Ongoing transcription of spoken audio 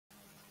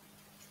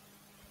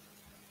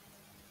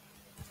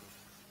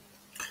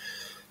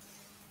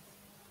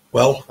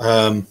Well,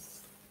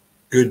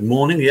 good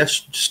morning.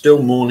 Yes,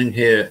 still morning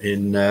here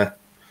in the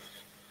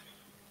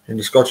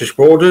Scottish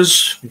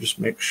borders. Just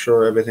make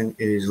sure everything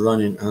is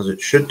running as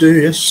it should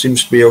do. Yes,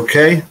 seems to be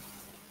okay.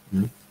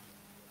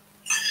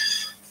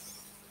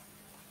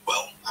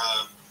 Well,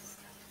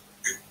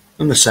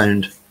 and the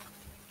sound,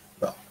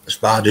 well, as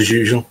bad as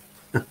usual.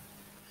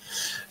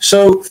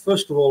 So,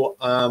 first of all,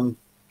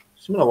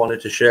 something I wanted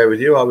to share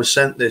with you. I was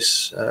sent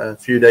this a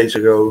few days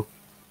ago,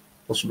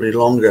 possibly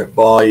longer,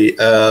 by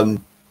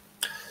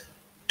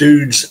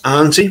Dude's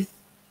auntie.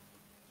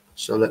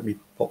 So let me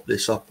pop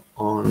this up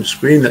on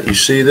screen, let you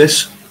see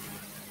this.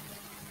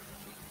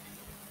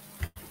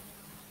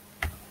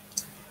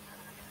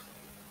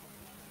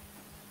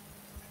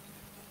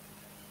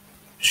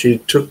 She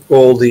took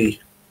all the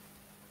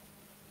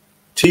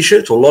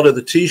t-shirts, a lot of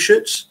the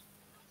t-shirts.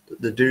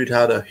 The dude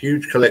had a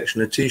huge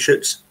collection of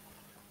t-shirts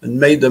and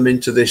made them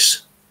into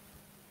this,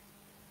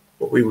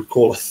 what we would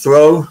call a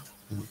throw, a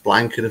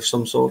blanket of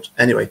some sort.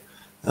 Anyway,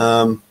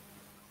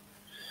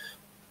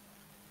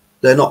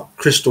 they're not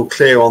crystal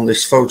clear on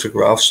this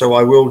photograph, so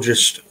I will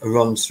just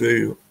run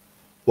through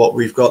what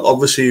we've got.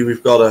 Obviously,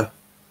 we've got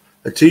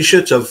a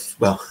t-shirt of,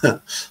 well,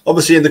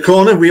 obviously in the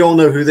corner, we all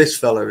know who this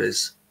fella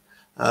is.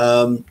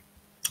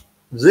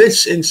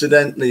 This,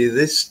 incidentally,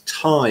 this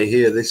tie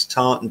here, this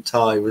tartan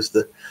tie, was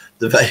the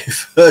very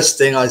first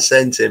thing I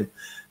sent him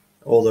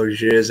all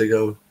those years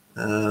ago.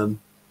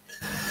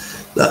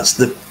 That's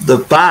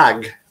the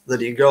bag that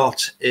he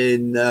got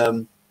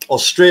in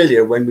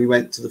Australia when we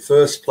went to the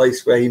first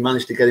place where he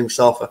managed to get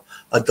himself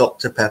a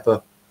Dr.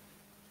 Pepper.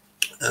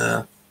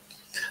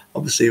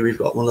 Obviously, we've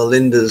got one of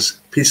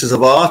Linda's pieces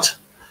of art,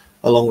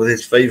 along with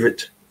his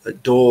favourite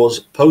Doors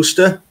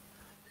poster,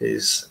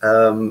 his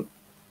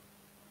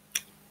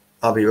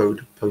Abbey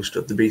Road poster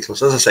of the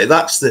Beatles. As I say,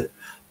 that's the,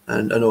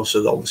 and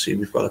also obviously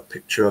we've got a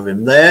picture of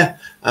him there.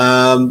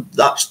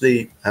 That's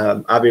the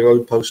Abbey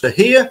Road poster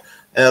here.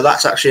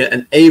 That's actually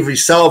an Avery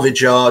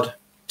Salvage Yard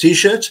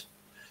t-shirt.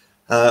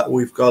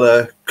 We've got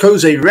a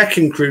Cozy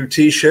Wrecking Crew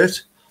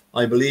t-shirt.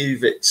 I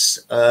believe it's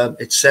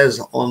it says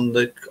on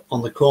the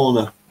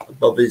corner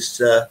above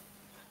his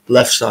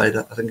left side,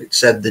 I think it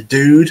said the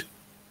Dude.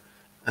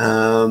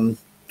 For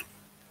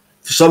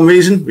some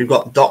reason, we've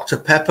got Dr.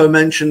 Pepper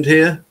mentioned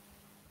here.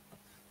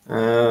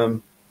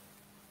 No,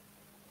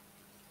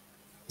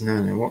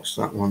 what's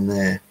that one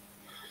there?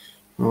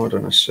 Hold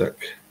on a sec.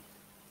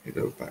 We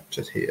go back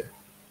to here.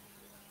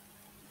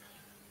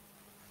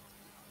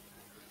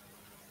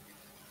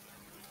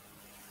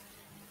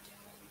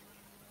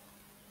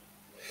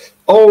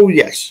 Oh,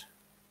 yes.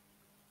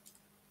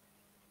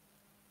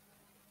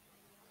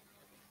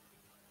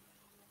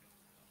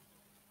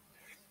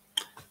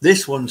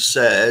 This one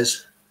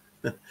says,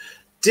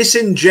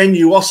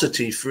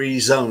 disingenuosity-free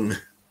zone.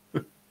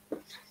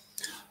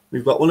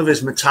 We've got one of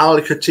his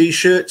Metallica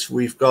t-shirts.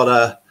 We've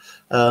got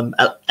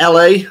a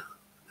LA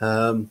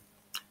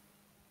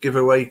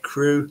giveaway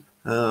crew.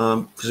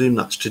 Presume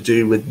that's to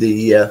do with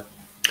the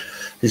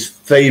his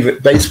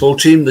favorite baseball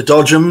team, the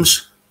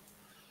Dodgers.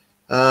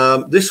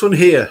 This one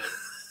here,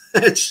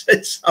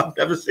 I've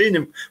never seen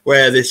him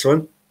wear this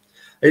one.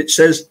 It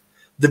says,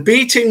 the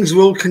beatings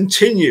will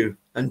continue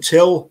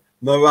until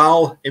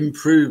morale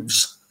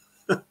improves.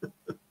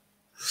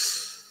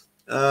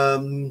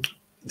 I've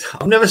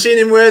never seen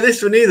him wear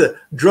this one either.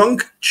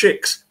 Drunk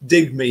chicks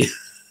dig me.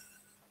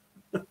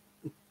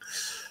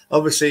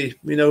 Obviously,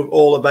 we know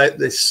all about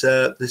this.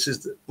 This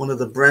is one of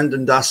the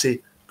Brendan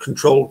Dassey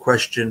Control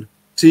Question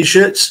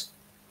t-shirts.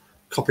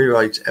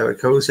 Copyright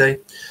Eric Jose.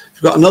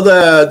 We've got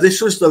another.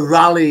 This was the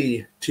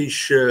Rally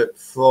t-shirt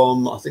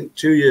from, I think,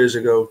 2 years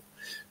ago.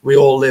 We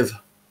all live.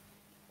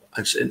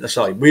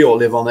 Sorry, we all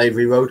live on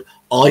Avery Road.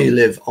 I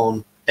live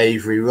on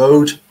Avery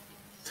Road.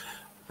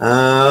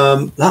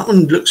 That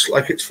one looks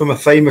like it's from a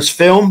famous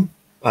film,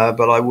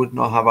 but I would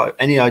not have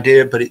any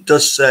idea. But it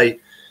does say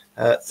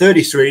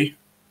 33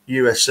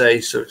 USA,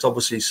 so it's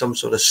obviously some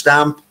sort of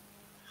stamp.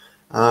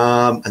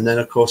 And then,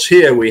 of course,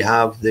 here we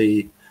have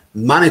the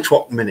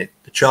Manitowoc Minute,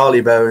 the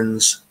Charlie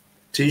Berens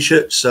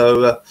t-shirt.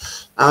 So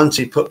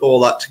Auntie put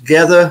all that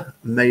together,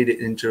 made it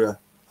into a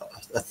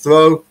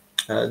throw.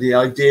 The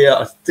idea,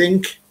 I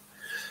think,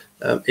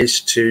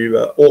 is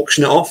to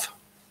auction it off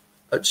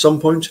at some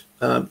point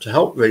to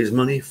help raise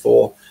money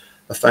for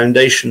a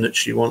foundation that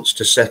she wants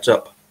to set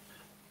up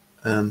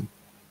in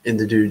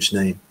the Dude's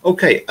name.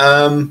 Okay,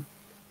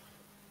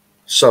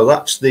 so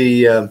that's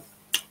the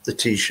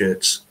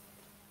t-shirts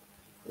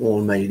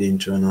all made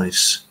into a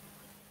nice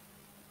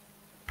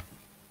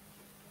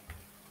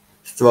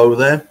throw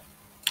there.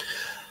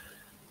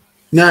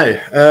 Now,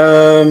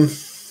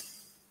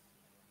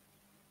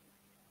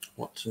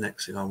 what's the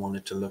next thing I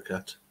wanted to look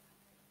at?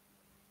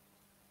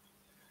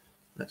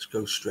 Let's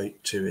go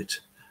straight to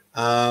it.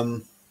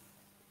 On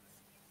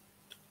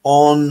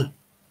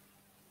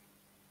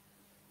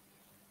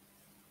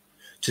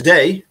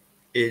today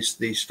is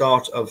the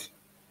start of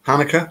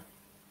Hanukkah,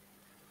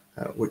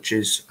 which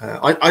is,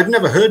 I'd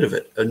never heard of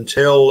it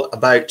until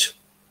about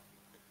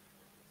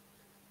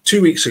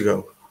 2 weeks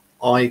ago.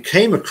 I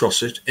came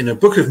across it in a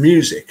book of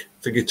music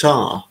for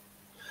guitar,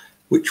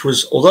 which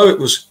was, although it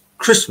was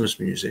Christmas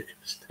music,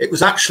 it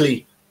was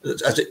actually,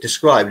 as it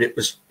described, it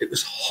was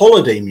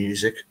holiday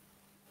music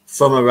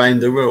from around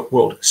the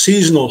world,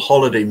 seasonal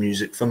holiday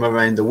music from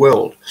around the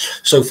world.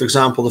 So, for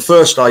example, the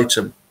first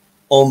item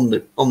on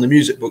the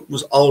music book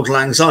was Auld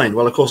Lang Syne.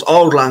 Well, of course,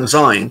 Auld Lang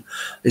Syne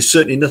is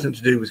certainly nothing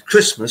to do with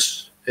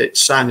Christmas.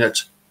 It's sang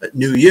at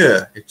New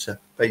Year. It's a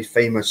very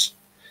famous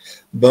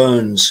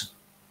Burns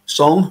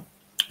song.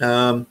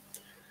 And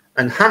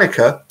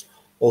Hanukkah,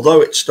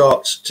 although it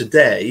starts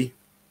today,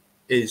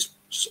 is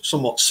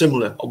somewhat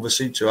similar,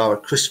 obviously, to our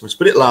Christmas,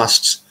 but it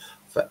lasts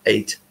for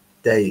 8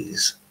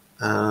 days.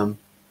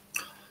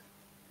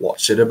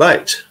 What's it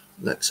about?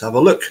 Let's have a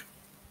look.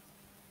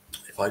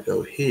 If I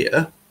go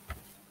here,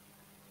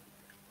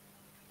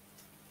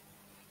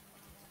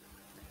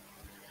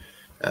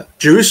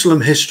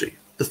 Jerusalem history,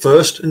 the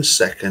first and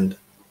second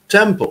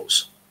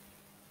temples.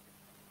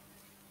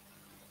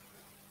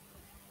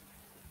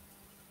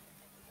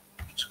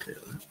 Let's clear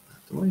that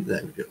away.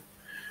 There we go.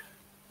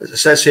 As it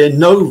says here,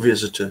 no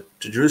visitor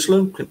to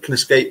Jerusalem can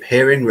escape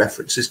hearing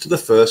references to the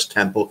first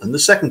temple and the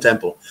second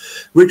temple,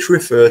 which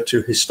refer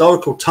to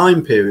historical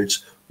time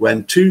periods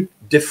when two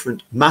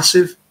different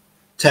massive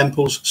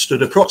temples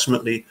stood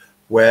approximately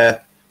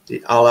where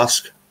the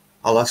Al-Aqsa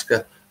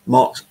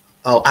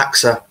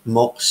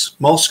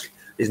Mosque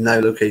is now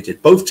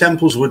located. Both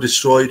temples were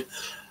destroyed,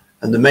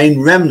 and the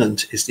main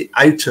remnant is the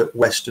outer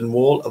western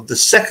wall of the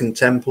second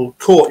temple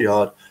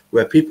courtyard,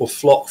 where people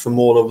flock from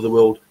all over the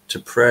world to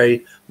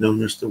pray,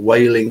 known as the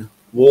Wailing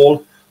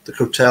Wall, the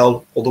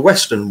Kotel, or the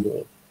Western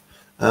Wall.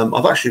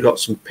 I've actually got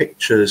some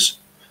pictures,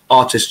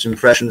 artist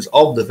impressions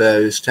of the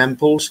various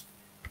temples.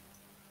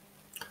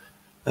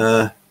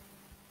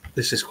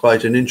 This is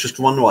quite an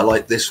interesting one. I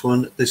like this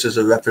one. This is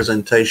a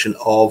representation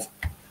of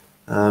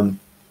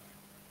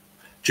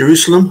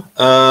Jerusalem,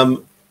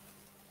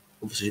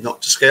 obviously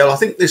not to scale. I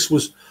think this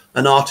was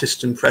an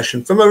artist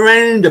impression from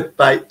around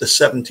about the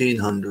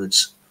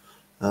 1700s,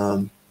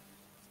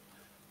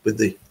 with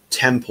the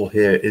temple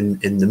here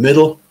in the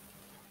middle.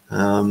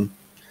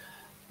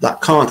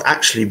 That can't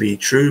actually be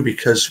true,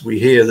 because we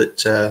hear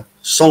that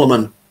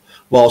Solomon,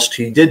 whilst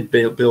he did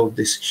build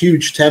this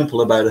huge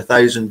temple about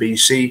 1000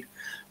 BC,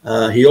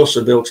 he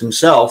also built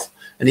himself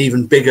an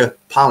even bigger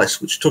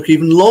palace, which took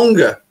even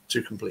longer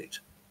to complete.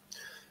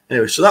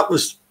 Anyway, so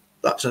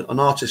that's an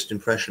artist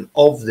impression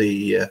of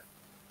the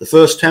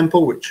first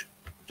temple, which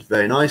is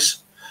very nice.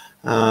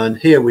 And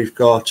here we've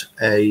got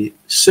a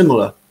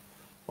similar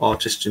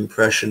artist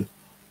impression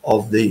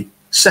of the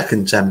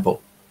second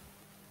temple.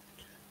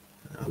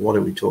 What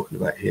are we talking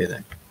about here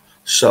then?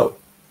 So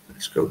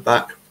let's go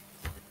back.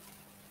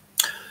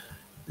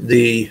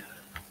 The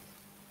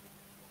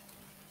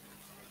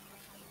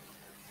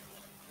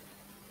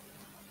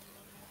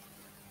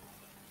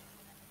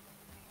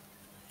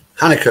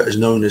Hanukkah is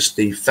known as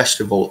the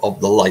festival of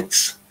the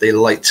lights. They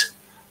light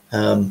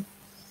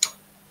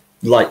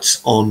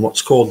lights on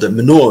what's called the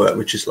menorah,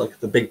 which is like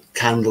the big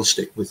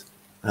candlestick with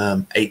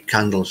 8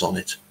 candles on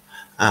it.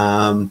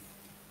 And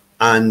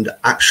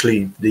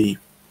actually, the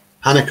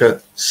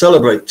Hanukkah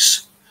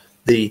celebrates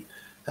the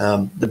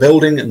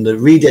building and the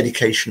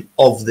rededication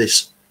of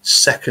this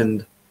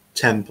second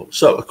temple.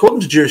 So,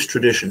 according to Jewish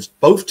traditions,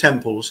 both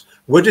temples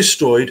were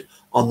destroyed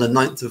on the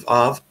 9th of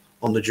Av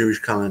on the Jewish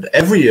calendar.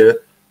 Every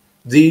year,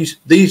 those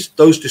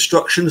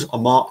destructions are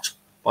marked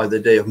by the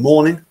day of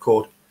mourning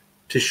called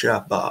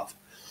Tisha B'Av.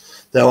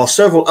 There are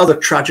several other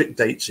tragic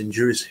dates in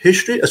Jewish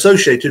history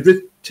associated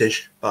with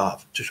Tisha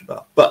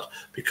B'Av. But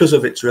because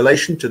of its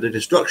relation to the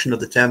destruction of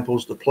the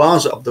temples, the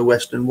plaza of the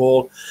Western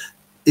Wall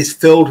is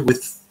filled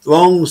with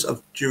throngs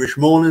of Jewish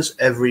mourners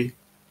every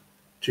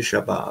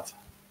Tisha B'Av.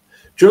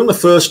 During the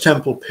first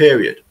temple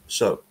period,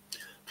 so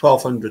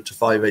 1200 to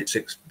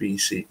 586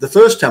 BC, the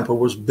first temple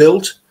was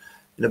built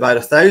in about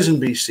 1000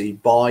 BC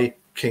by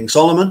King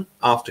Solomon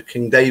after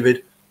King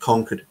David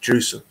conquered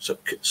Jerusalem. So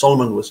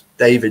Solomon was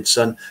David's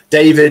son.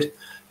 David,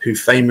 who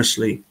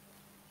famously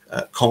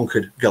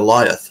conquered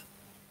Goliath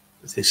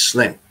with his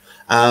sling,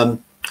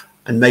 and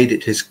made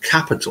it his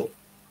capital.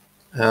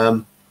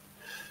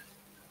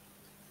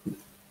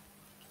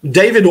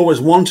 David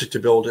always wanted to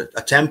build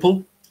a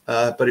temple,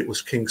 but it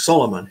was King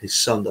Solomon, his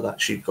son, that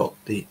actually got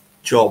the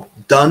job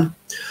done.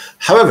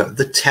 However,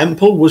 the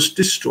temple was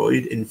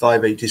destroyed in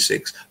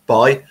 586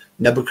 by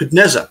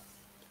Nebuchadnezzar,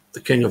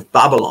 the king of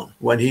Babylon,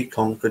 when he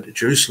conquered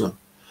Jerusalem.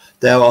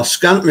 There are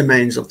scant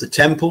remains of the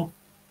temple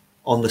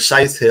on the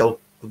south hill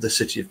of the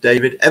city of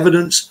David.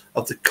 Evidence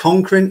of the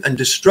conquering and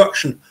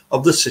destruction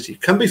of the city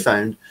can be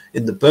found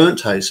in the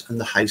burnt house and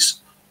the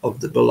house of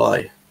the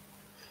Belai.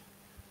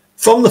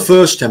 From the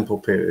first temple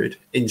period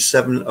in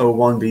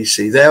 701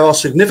 BC, there are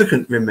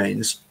significant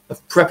remains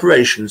of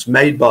preparations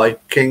made by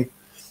King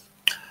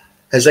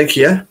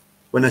Hezekiah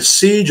when a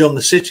siege on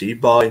the city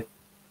by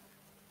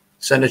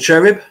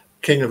Sennacherib,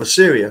 king of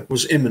Assyria,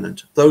 was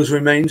imminent. Those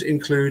remains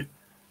include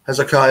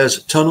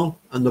Hezekiah's tunnel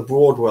and the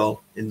broad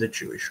well in the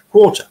Jewish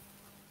quarter.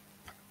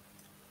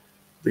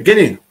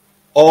 Beginning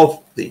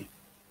of the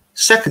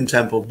second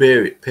temple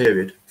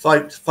period,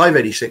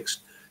 586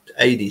 to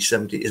AD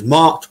 70 is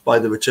marked by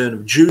the return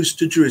of Jews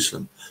to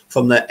Jerusalem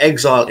from their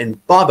exile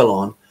in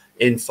Babylon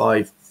in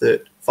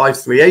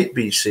 538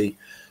 BC.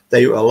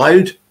 They were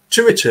allowed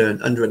to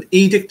return under an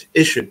edict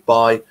issued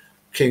by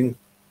King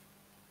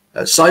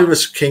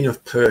Cyrus, king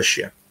of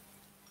Persia.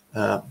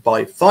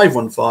 By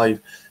 515,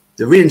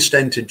 the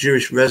reinstated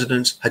Jewish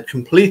residents had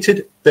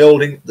completed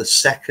building the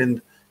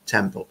second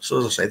temple. So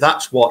as I say,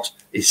 that's what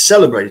is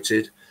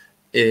celebrated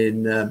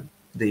in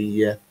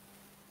the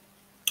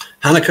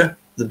Hanukkah,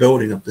 the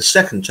building of the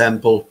second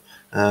temple.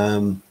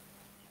 And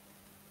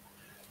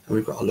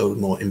we've got a load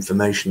more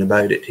information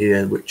about it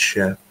here, which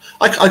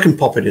I can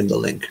pop it in the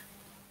link.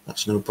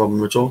 That's no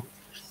problem at all.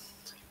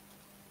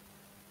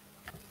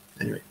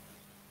 Anyway,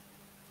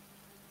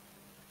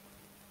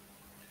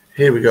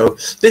 here we go.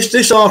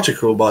 This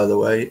article, by the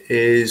way,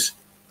 is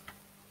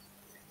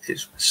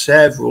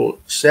several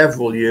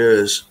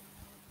years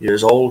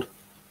old.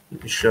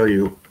 Let me show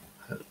you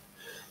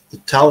the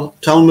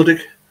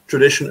Talmudic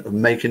tradition of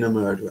making a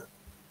murderer.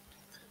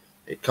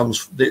 It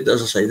comes,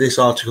 as I say, this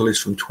article is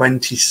from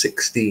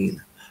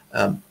 2016,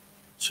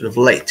 sort of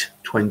late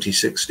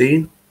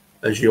 2016,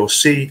 as you'll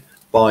see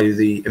by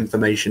the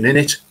information in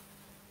it,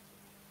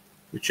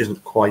 which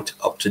isn't quite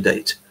up to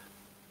date.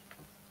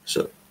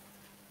 So,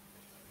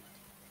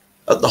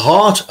 at the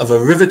heart of a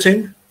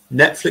riveting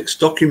Netflix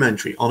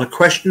documentary on a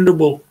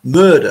questionable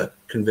murder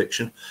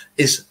conviction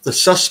is the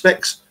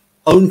suspect's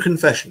own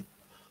confession.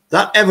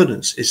 That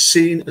evidence is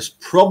seen as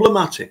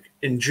problematic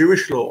in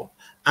Jewish law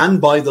and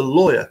by the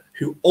lawyer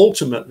who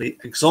ultimately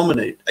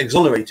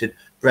exonerated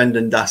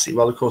Brendan Dassey.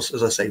 Well, of course,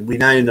 as I say, we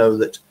now know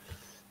that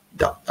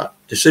that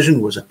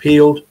decision was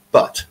appealed,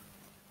 but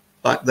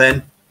back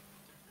then,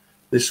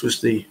 this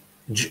was a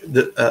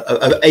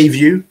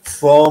view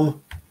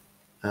from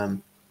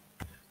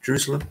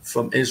Jerusalem,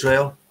 from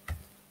Israel.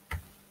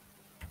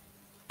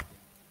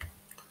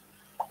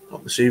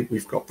 Obviously,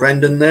 we've got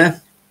Brendan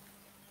there.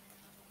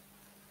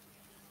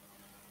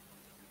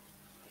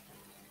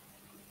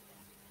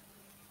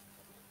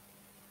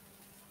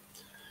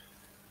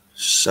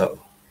 So,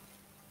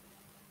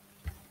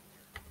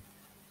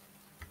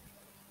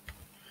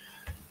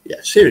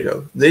 yes, here we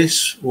go.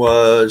 This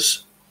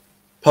was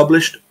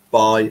published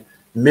by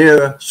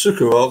Mira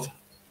Sukharov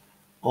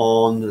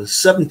on the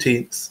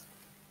 17th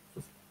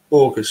of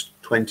August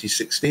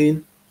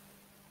 2016.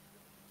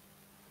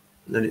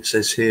 And then it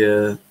says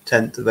here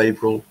 10th of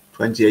April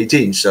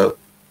 2018. So,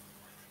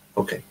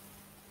 okay.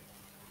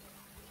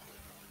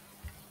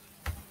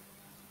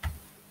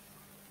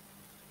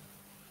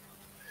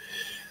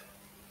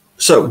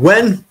 So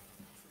when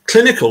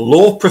clinical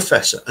law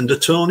professor and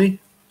attorney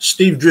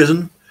Steve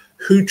Drizin,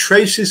 who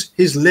traces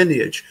his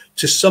lineage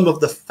to some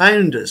of the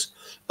founders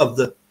of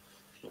the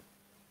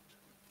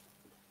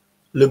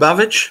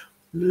Lubavitch,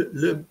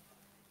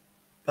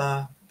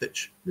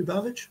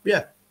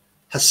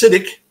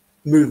 Hasidic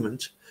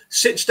movement,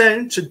 sits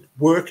down to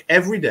work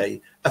every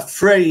day, a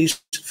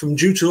phrase from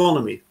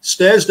Deuteronomy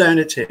stares down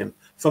at him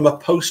from a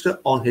poster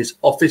on his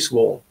office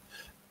wall.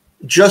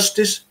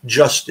 Justice,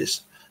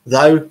 justice,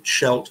 thou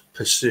shalt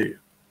pursue.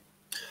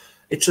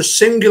 It's a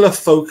singular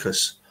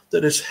focus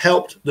that has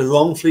helped the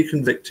wrongfully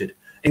convicted,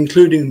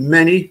 including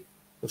many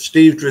of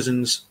Steve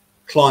Drizin's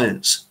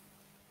clients,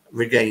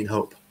 regain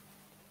hope.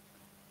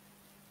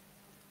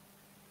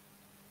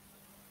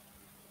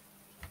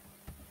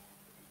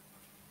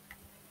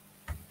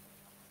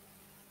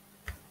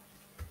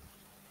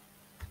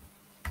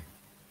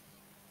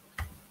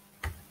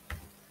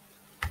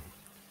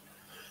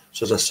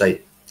 So as I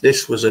say,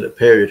 this was at a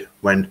period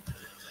when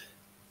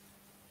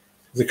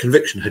the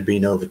conviction had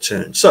been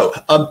overturned. So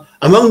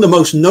among the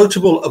most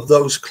notable of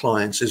those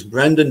clients is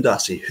Brendan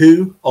Dassey,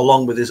 who,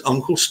 along with his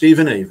uncle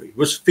Stephen Avery,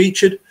 was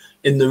featured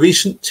in the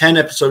recent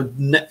 10-episode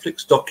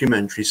Netflix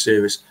documentary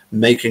series,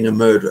 Making a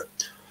Murderer.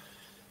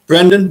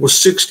 Brendan was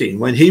 16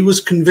 when he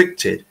was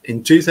convicted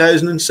in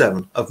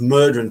 2007 of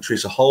murdering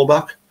Teresa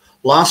Halbach.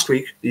 Last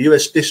week, the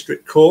US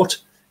District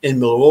Court in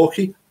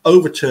Milwaukee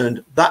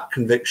overturned that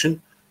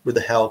conviction with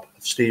the help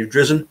of Steve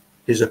Drizin,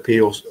 his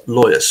appeals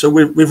lawyer. So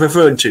we're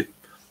referring to,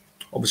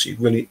 obviously,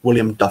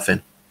 William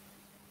Duffin.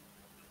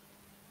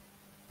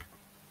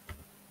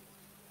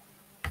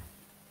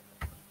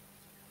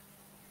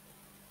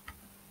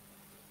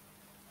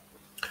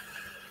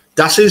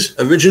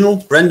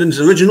 Brendan's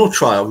original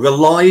trial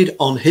relied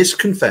on his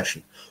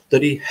confession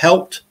that he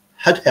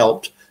had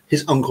helped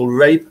his uncle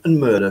rape and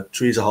murder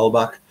Teresa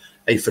Halbach,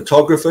 a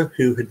photographer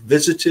who had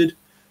visited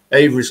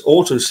Avery's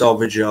auto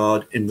salvage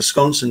yard in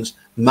Wisconsin's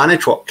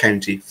Manitowoc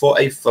County for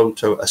a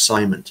photo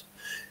assignment.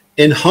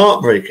 In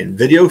heartbreaking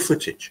video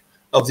footage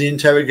of the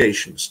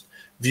interrogations,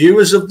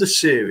 viewers of the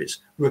series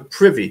were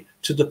privy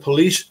to the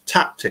police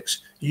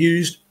tactics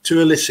used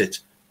to elicit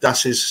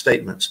Dassey's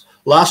statements.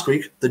 Last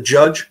week, the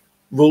judge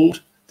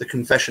ruled the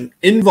confession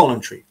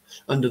involuntary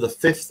under the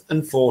 5th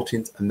and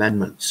 14th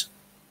Amendments.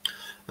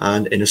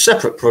 And in a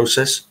separate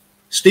process,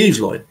 Steve's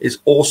lawyer is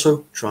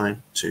also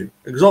trying to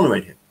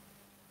exonerate him.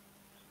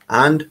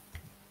 And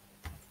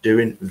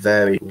doing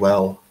very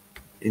well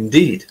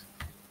indeed.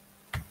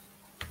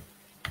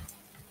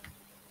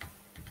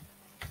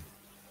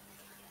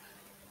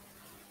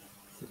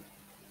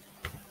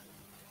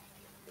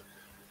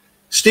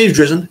 Steve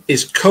Drizin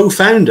is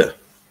co-founder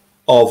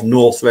of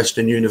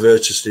Northwestern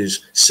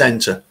University's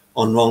Centre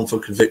on Wrongful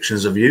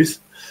Convictions of Youth,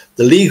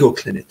 the legal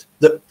clinic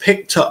that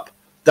picked up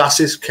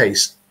Dassey's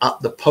case at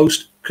the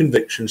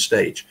post-conviction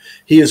stage.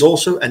 He is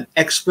also an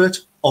expert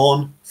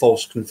on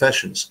false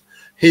confessions.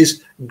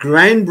 His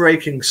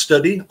groundbreaking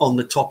study on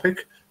the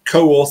topic,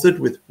 co-authored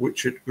with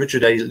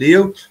Richard A.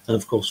 Leo, and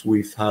of course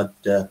we've had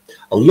a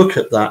look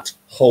at that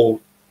whole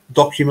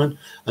document,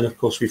 and of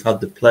course we've had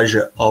the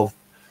pleasure of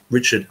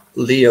Richard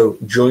Leo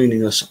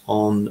joining us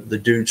on the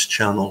Dudes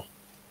channel.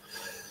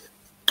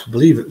 I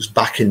believe it was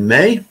back in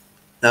May.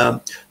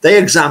 They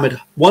examined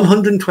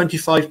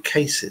 125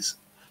 cases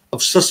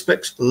of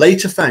suspects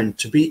later found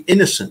to be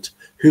innocent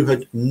who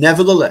had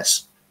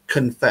nevertheless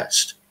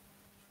confessed.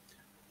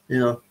 You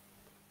know,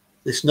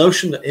 this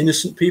notion that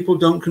innocent people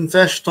don't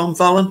confess, Tom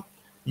Fallon,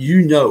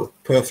 you know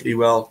perfectly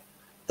well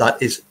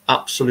that is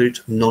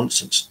absolute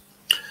nonsense.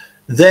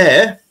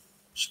 There,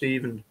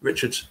 Stephen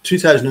Richards'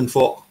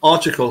 2004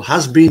 article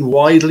has been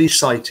widely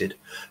cited,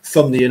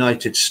 from the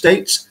United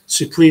States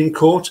Supreme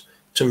Court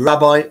to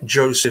Rabbi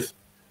Joseph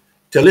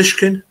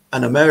Delishkin,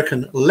 an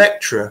American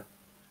lecturer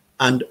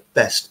and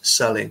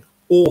best-selling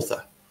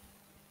author.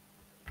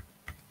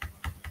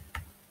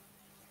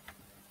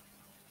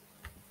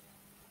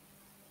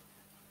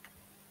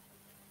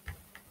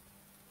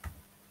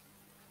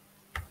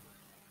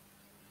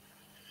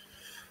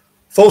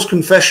 False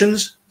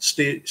confessions,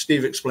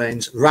 Steve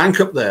explains, rank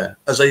up there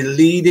as a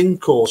leading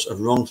cause of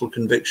wrongful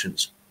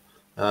convictions.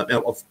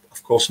 Of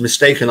course,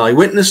 mistaken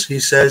eyewitness, he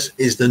says,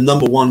 is the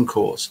 #1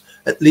 cause,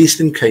 at least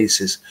in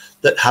cases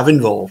that have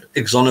involved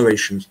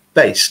exonerations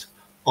based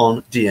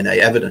on DNA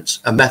evidence,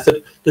 a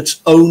method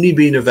that's only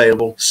been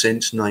available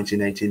since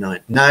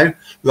 1989. Now,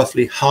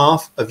 roughly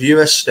half of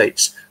US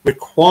states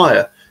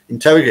require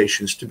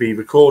interrogations to be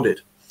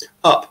recorded,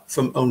 up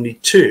from only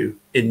 2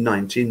 in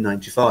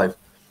 1995.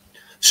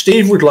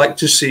 Steve would like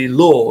to see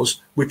laws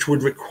which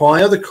would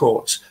require the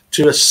courts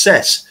to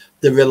assess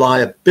the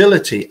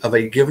reliability of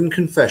a given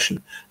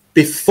confession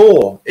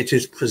before it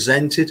is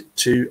presented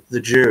to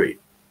the jury.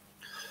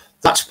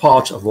 That's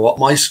part of what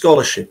my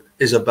scholarship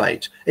is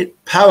about. It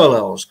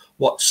parallels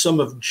what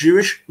some of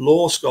Jewish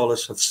law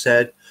scholars have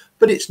said,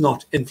 but it's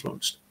not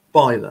influenced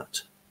by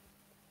that.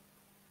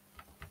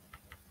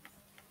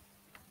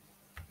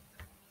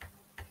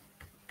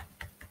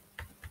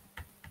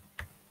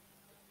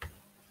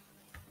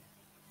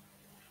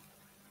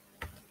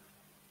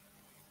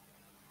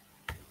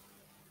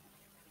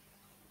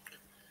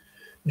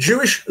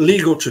 Jewish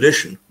legal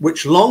tradition,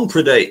 which long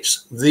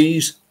predates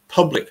these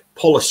public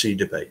policy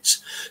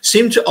debates,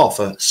 seem to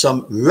offer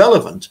some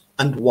relevant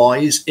and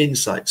wise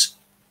insights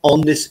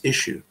on this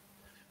issue.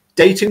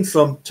 Dating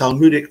from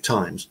Talmudic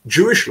times,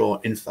 Jewish law,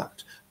 in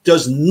fact,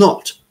 does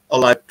not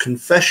allow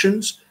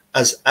confessions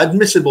as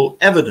admissible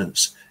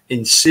evidence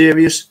in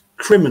serious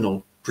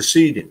criminal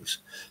proceedings.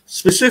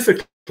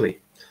 Specifically,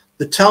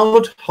 the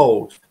Talmud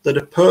holds that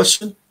a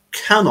person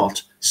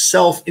cannot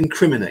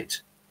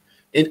self-incriminate.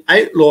 In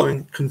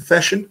outlawing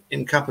confession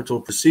in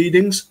capital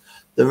proceedings,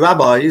 the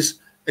rabbis,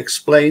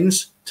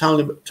 explains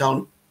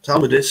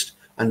Talmudist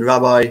and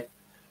Rabbi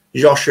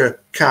Joshua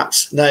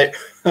Katz. Now,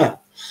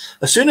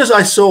 as soon as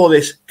I saw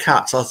this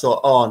Katz, I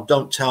thought, oh,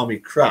 don't tell me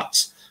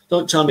Kratz.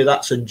 Don't tell me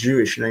that's a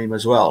Jewish name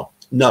as well.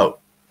 No,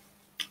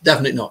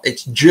 definitely not.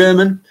 It's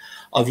German.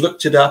 I've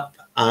looked it up,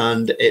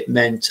 and it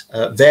meant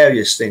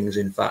various things,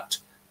 in fact,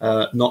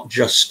 not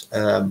just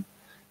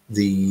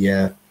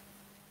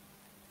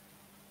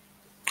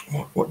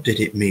what did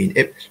it mean?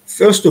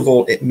 First of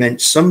all, it meant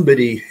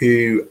somebody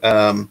who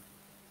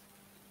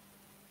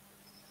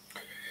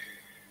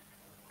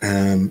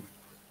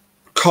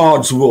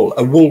cards wool,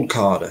 a wool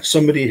carder,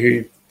 somebody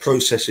who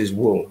processes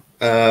wool.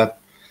 And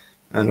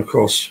of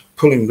course,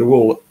 pulling the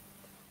wool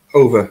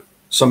over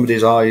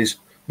somebody's eyes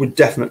would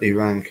definitely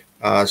rank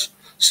as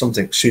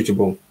something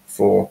suitable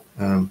for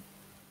an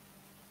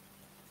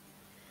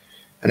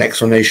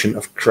explanation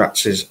of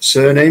Kratz's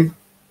surname.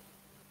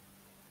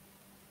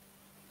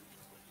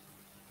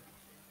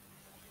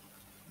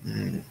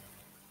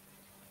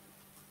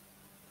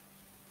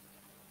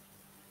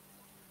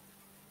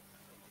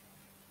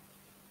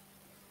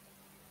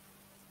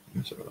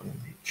 So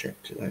I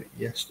checked it out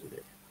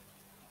yesterday.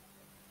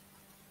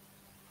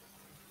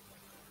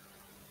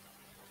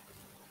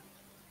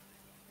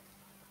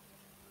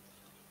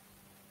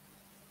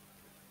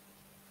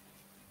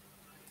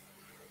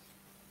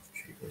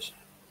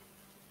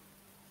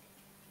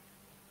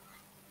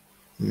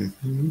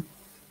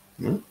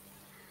 Yeah.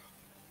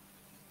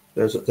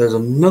 There's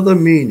another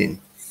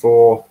meaning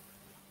for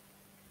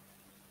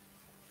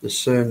the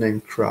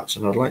surname Kratz,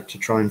 and I'd like to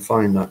try and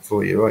find that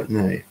for you right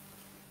now.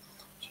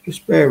 So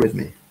just bear with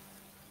me.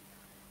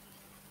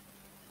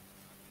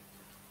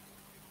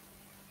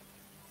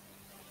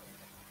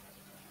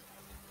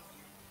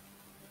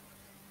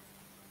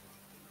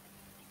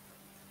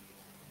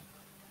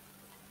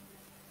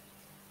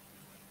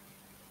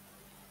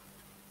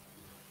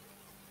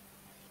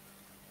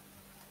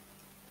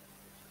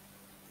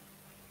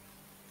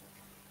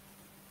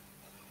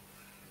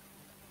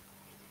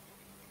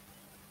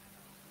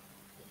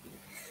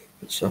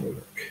 Let's have a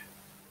look.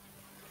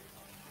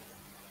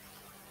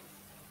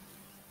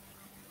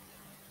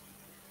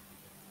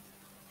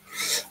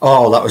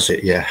 Oh, that was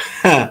it. Yeah.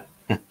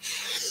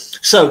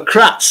 So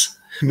kratz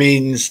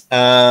means,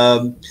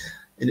 in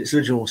its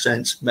original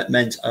sense,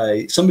 meant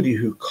somebody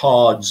who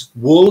cards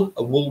wool,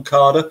 a wool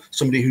carder,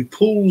 somebody who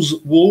pulls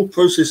wool,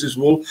 processes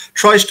wool,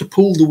 tries to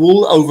pull the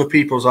wool over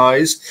people's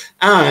eyes,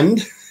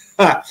 and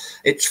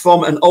it's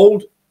from an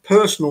old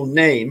personal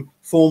name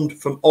formed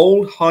from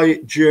Old High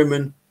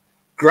German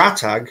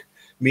gratag,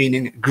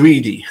 meaning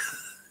greedy.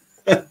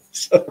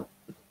 So,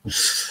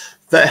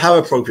 how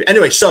appropriate.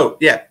 Anyway, so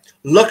yeah,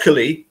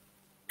 luckily,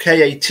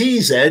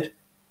 KATZ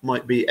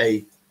might be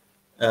a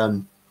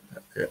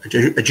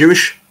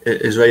Jewish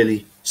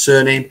Israeli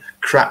surname.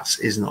 Kratz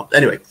is not.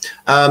 Anyway,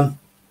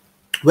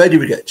 where do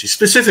we get to?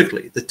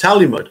 Specifically, the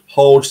Talmud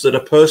holds that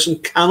a person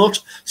cannot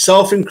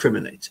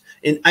self-incriminate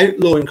in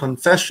outlawing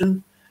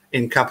confession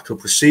in capital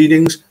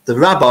proceedings. The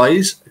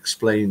rabbis,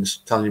 explains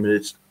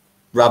Talmudist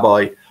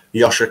Rabbi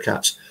Yosher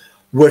Katz,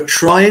 were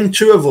trying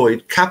to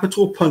avoid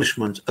capital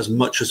punishment as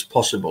much as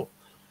possible.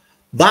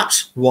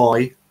 That's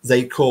why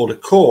they called a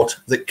court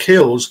that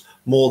kills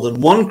more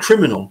than one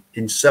criminal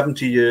in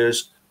 70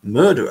 years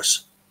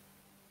murderous.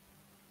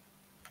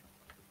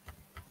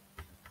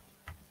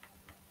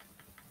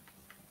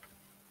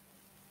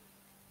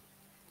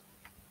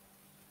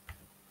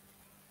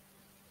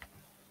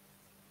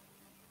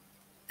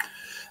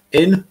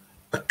 In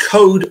A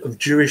Code of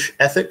Jewish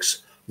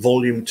Ethics,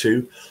 Volume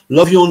 2,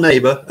 Love Your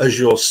Neighbor as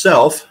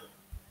Yourself,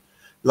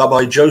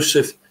 Rabbi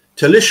Joseph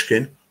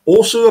Telishkin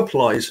also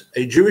applies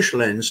a Jewish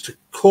lens to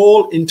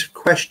call into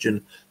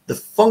question the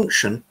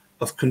function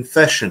of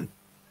confession.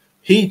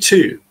 He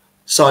too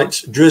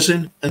cites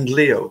Drizin and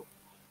Leo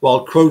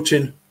while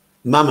quoting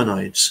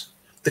Maimonides.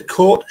 The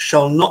court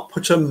shall not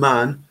put a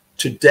man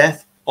to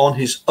death on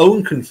his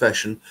own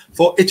confession,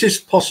 for it is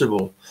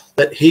possible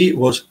that he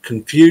was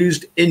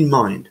confused in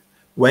mind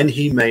when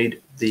he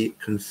made the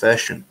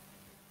confession.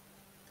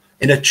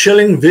 In a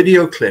chilling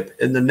video clip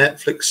in the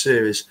Netflix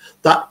series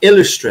that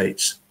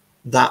illustrates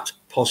that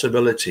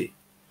possibility,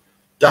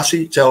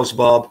 Dassey tells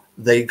Bob,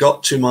 "They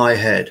got to my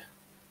head."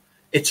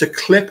 It's a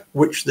clip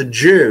which the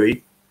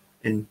jury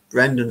in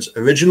Brendan's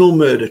original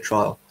murder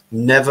trial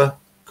never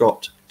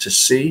got to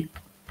see.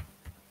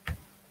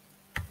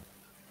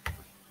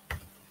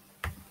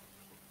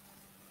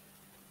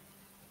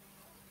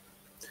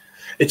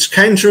 It's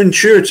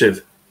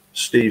counterintuitive,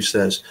 Steve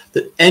says,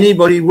 that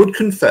anybody would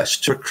confess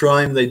to a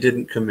crime they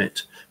didn't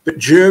commit. But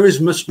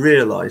juries must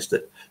realize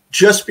that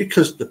just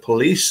because the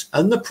police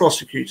and the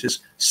prosecutors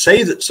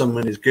say that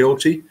someone is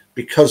guilty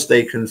because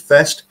they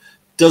confessed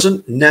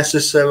doesn't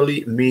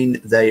necessarily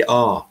mean they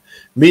are.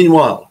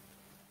 Meanwhile,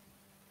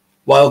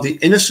 while the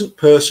innocent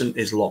person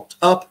is locked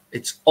up,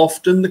 it's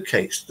often the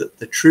case that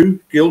the true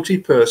guilty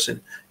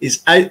person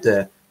is out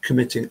there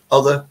committing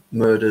other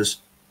murders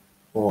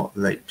or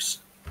rapes.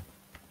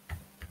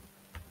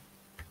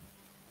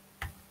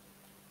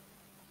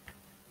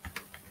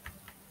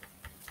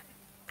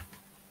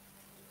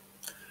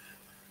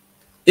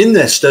 In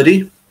their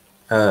study,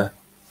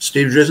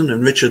 Steve Drizin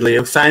and Richard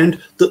Leo found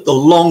that the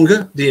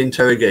longer the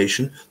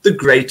interrogation, the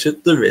greater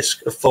the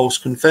risk of false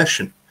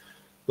confession.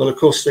 Well, of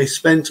course, they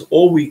spent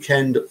all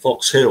weekend at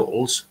Fox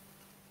Hills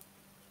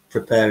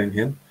preparing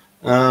him.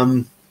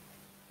 And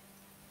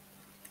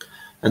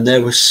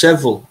there were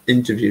several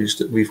interviews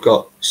that we've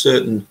got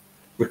certain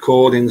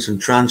recordings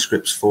and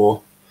transcripts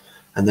for.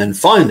 And then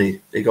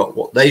finally, they got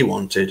what they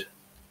wanted,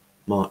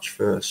 March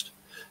 1st.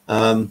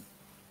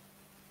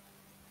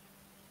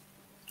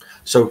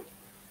 So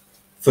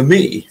for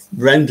me,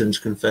 Brendan's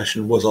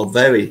confession was a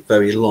very,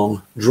 very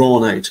long,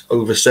 drawn out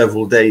over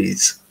several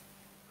days.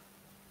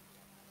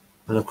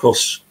 And of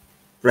course,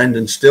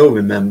 Brendan still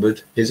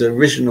remembered his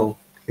original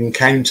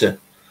encounter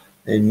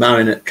in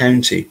Marinette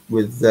County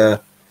with I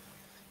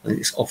think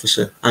it's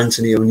Officer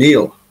Anthony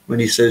O'Neill, when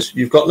he says,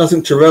 "You've got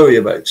nothing to worry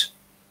about.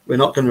 We're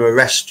not going to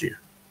arrest you."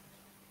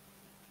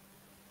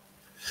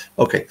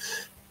 Okay.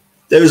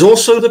 There is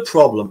also the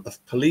problem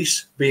of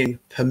police being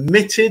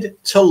permitted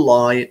to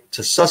lie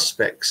to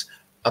suspects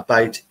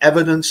about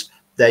evidence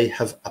they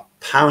have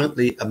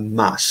apparently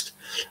amassed.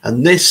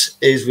 And this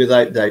is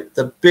without doubt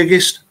the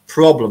biggest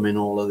problem in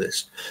all of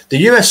this. The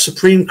US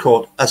Supreme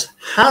Court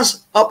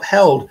has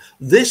upheld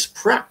this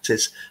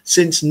practice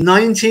since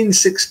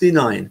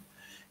 1969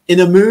 in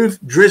a move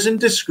Drizin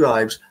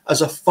describes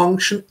as a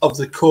function of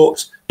the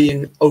courts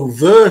being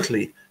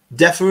overtly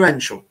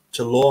deferential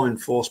to law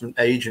enforcement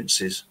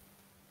agencies.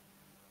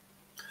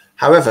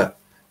 However,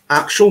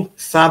 actual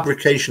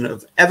fabrication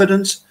of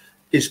evidence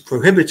is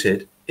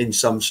prohibited in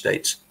some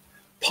states,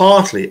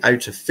 partly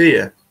out of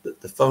fear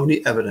that the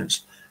phony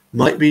evidence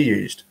might be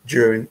used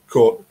during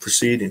court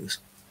proceedings.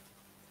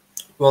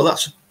 Well,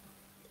 that's a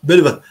bit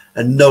of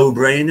a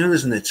no-brainer,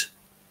 isn't it?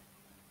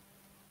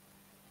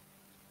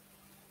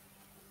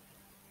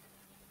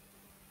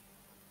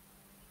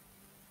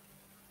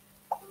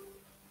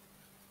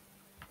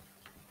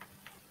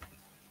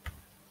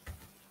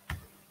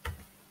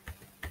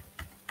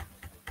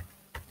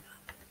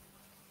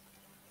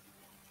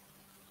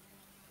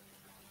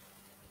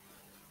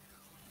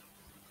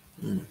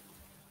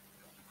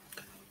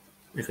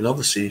 You can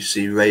obviously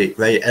see Ray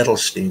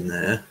Edelstein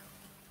there.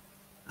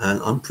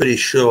 And I'm pretty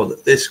sure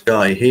that this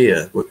guy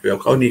here, which we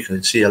only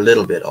can see a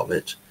little bit of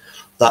it,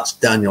 that's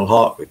Daniel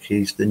Hartwick.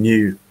 He's the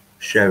new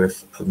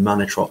sheriff of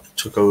Manitrot that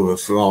took over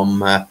from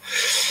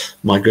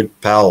my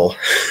good pal,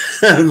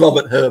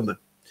 Robert Herman.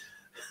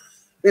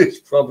 Who's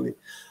probably,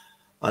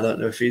 I don't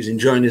know if he's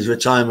enjoying his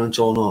retirement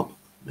or not.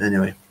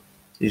 Anyway,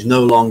 he's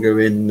no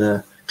longer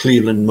in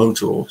Cleveland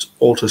Motor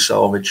Auto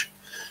Salvage.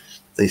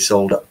 They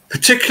sold up,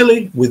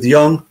 particularly with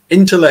young,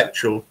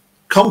 intellectual,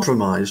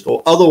 compromised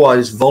or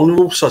otherwise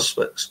vulnerable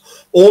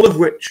suspects, all of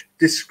which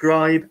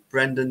describe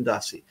Brendan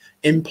Dassey.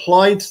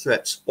 Implied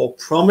threats or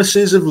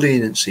promises of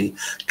leniency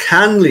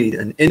can lead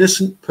an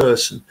innocent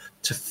person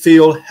to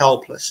feel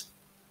helpless.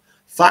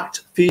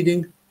 Fact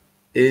feeding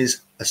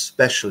is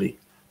especially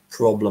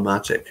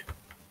problematic.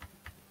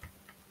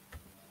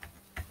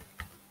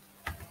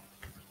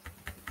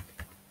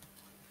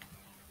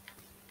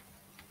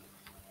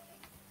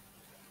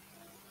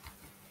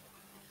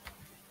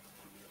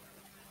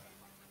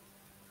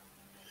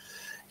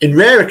 In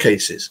rarer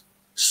cases,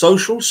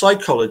 social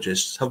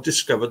psychologists have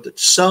discovered that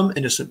some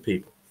innocent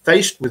people,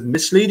 faced with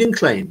misleading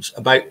claims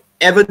about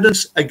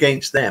evidence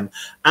against them,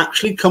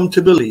 actually come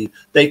to believe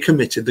they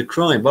committed the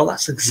crime. Well,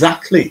 that's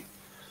exactly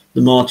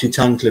the Marty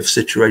Tancliffe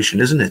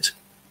situation, isn't it?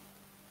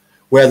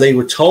 Where they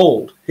were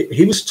told,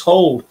 he was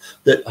told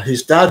that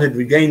his dad had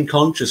regained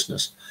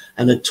consciousness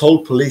and had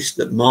told police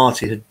that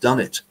Marty had done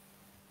it.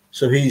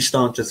 So he's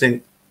starting to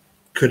think,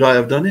 could I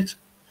have done it?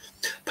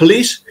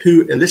 Police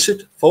who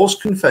elicit false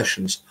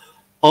confessions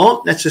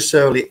aren't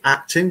necessarily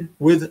acting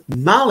with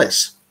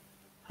malice.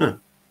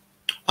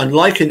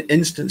 Unlike in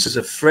instances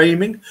of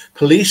framing,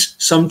 police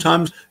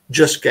sometimes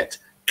just get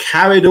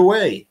carried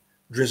away,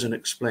 Drizin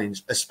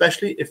explains,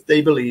 especially if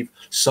they believe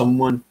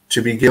someone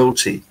to be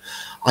guilty.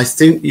 I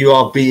think you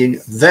are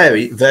being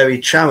very, very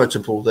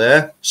charitable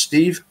there,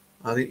 Steve.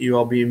 I think you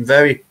are being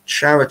very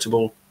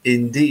charitable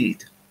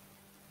indeed.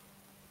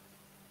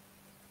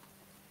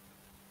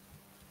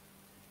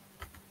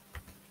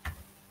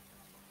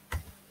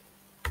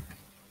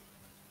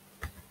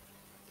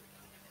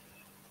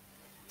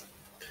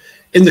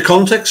 In the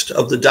context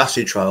of the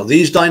Dassey trial,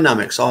 these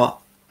dynamics are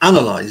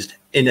analysed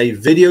in a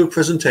video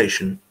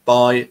presentation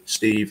by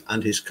Steve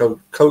and his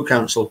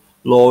co-counsel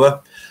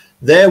Laura.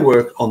 Their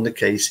work on the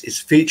case is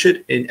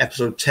featured in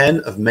episode 10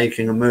 of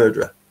Making a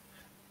Murderer.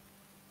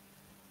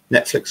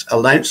 Netflix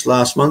announced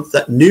last month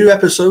that new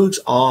episodes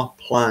are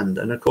planned,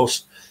 and of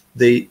course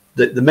the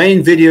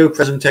main video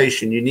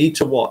presentation you need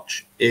to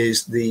watch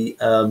is the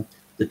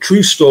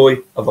true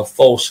story of a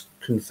false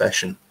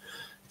confession.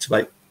 It's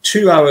about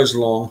 2 hours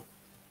long,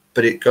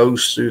 but it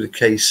goes through the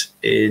case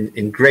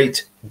in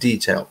great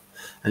detail.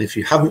 And if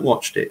you haven't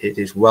watched it, it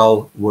is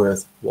well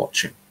worth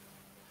watching.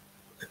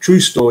 A true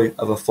story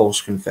of a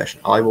false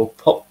confession. I will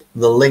pop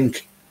the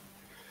link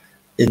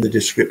in the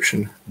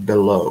description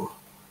below.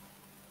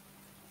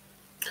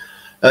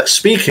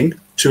 Speaking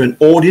to an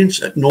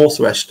audience at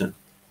Northwestern,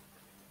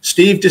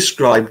 Steve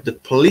described the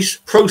police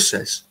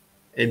process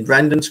in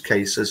Brendan's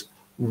case as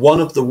one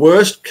of the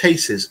worst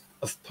cases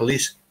of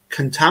police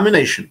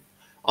contamination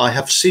I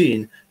have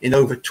seen in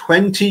over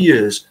 20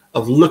 years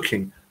of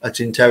looking at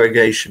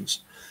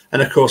interrogations.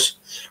 And of course,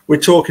 we're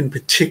talking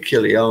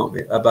particularly, aren't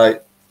we,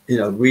 about,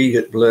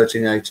 Regan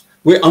blurting out,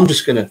 I'm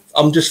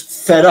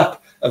just fed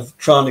up of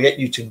trying to get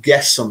you to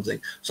guess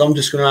something. So I'm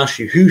just going to ask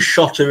you, who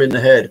shot her in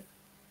the head?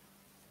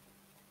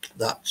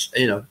 That's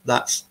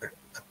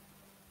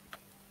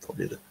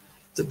probably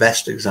the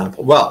best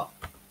example. Well,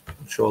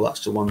 I'm sure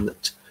that's the one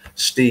that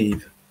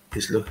Steve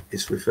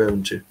is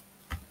referring to.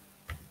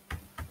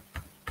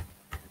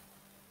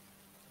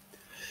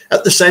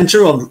 At the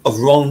centre of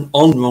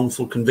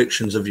wrongful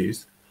convictions of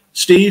youth,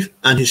 Steve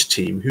and his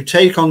team, who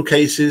take on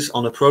cases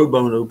on a pro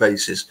bono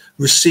basis,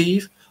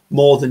 receive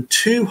more than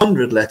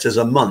 200 letters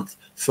a month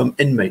from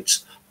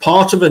inmates,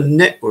 part of a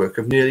network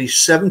of nearly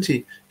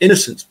 70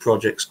 innocence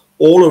projects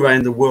all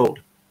around the world.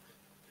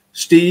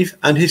 Steve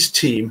and his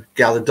team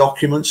gather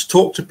documents,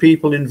 talk to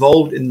people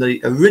involved in the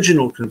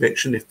original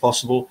conviction if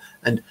possible,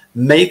 and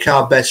make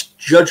our best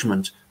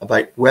judgment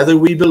about whether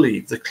we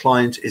believe the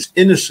client is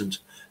innocent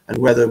and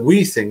whether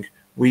we think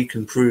we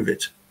can prove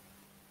it.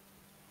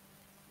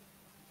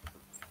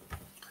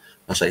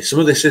 I say some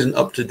of this isn't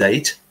up to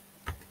date.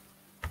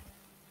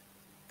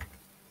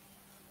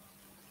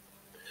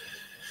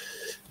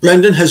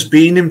 Brendan has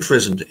been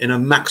imprisoned in a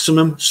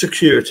maximum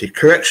security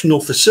correctional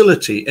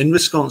facility in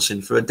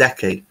Wisconsin for a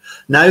decade.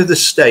 Now the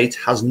state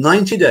has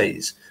 90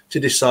 days to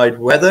decide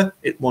whether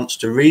it wants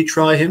to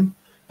retry him,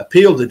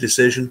 appeal the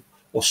decision,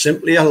 or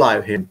simply allow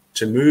him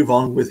to move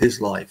on with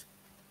his life.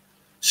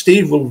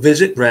 Steve will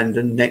visit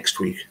Brendan next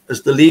week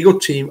as the legal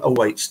team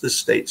awaits the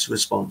state's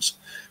response.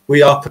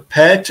 We are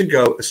prepared to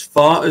go as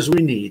far as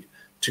we need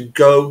to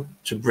go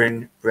to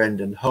bring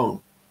Brendan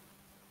home.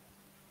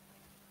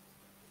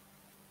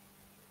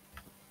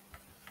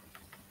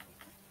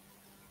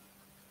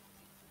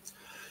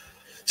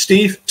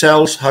 Steve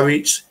tells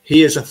Haaretz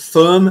he is a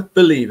firm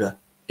believer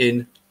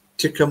in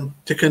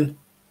Tikkun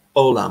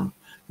Olam,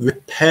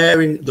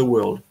 repairing the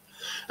world.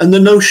 And the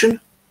notion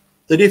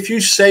that if you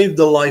save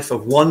the life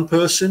of one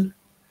person,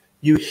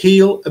 you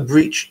heal a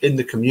breach in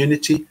the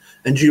community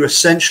and you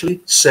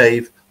essentially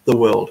save the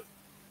world.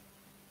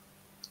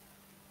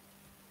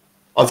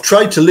 I've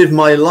tried to live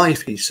my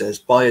life, he says,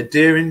 by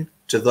adhering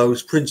to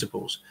those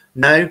principles.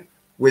 Now,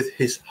 with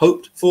his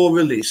hoped-for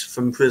release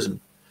from prison,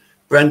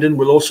 Brendan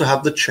will also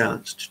have the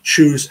chance to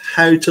choose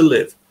how to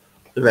live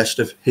the rest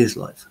of his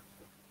life.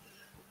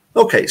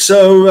 Okay,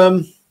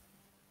 so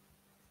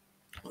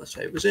let's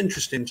say it was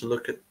interesting to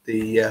look at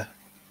the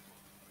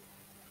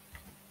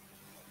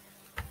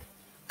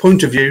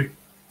point of view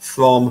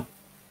from,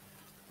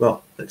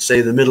 well, let's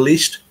say the Middle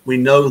East. We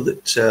know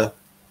that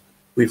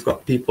we've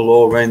got people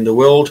all around the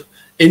world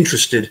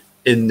interested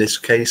in this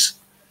case.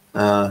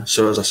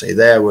 So as I say,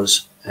 there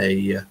was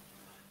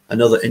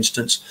another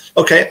instance.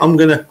 Okay, I'm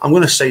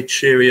gonna say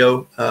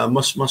cheerio.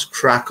 Must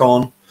crack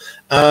on.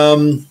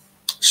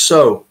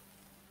 So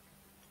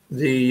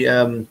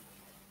the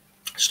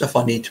stuff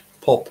I need to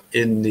pop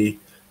in the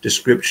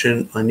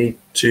description. I need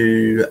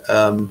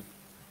to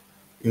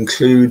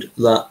include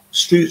that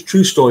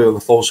true story of a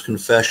false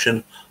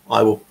confession.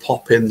 I will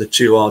pop in the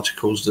 2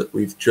 articles that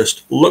we've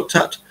just looked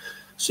at,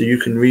 so you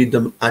can read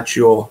them at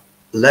your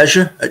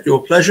leisure, at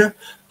your pleasure.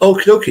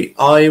 Okie dokie.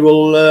 I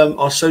will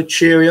also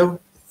cheerio.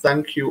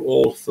 Thank you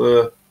all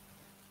for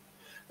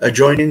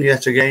joining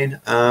yet again.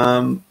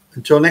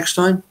 Until next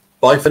time,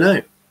 bye for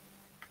now.